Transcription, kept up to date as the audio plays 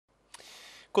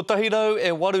Kotahi rau e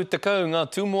waru tekau ngā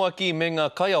tumuaki me ngā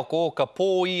kaiako ka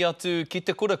pooii atu ki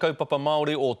Te Kura Kaupapa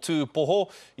Maori o Tupoho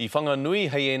i Whanganui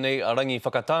hei enei rangi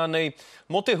whakataa nei,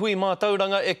 mo te hui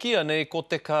matauranga e kiia nei ko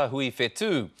Te Kahui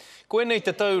Whetu. Ko enei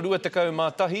te tau 20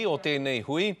 mātahi o tēnei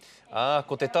hui,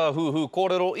 ko te tāhuhu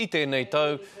kōrero i tēnei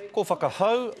tau, ko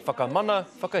whakahau, whakamana,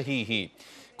 whakahihi.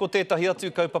 Ko tētahi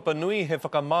atu kaupapa nui he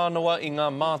whakamānoa i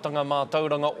ngā mātanga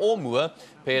mātauranga o mua,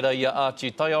 pēra ia Archie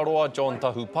Taiaroa, John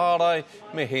Tahu Pārai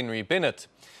me Henry Bennett.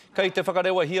 Kei te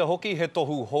whakarewa hia hoki he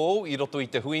tohu hou i roto i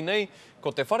te hui nei,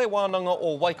 ko te whare wānanga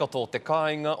o Waikato te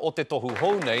kāinga o te tohu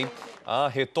hou nei,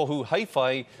 he tohu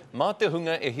haiwhai mā te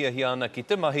hunga e hiahia ana ki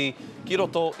te mahi ki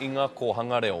roto i ngā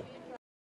kōhanga reo.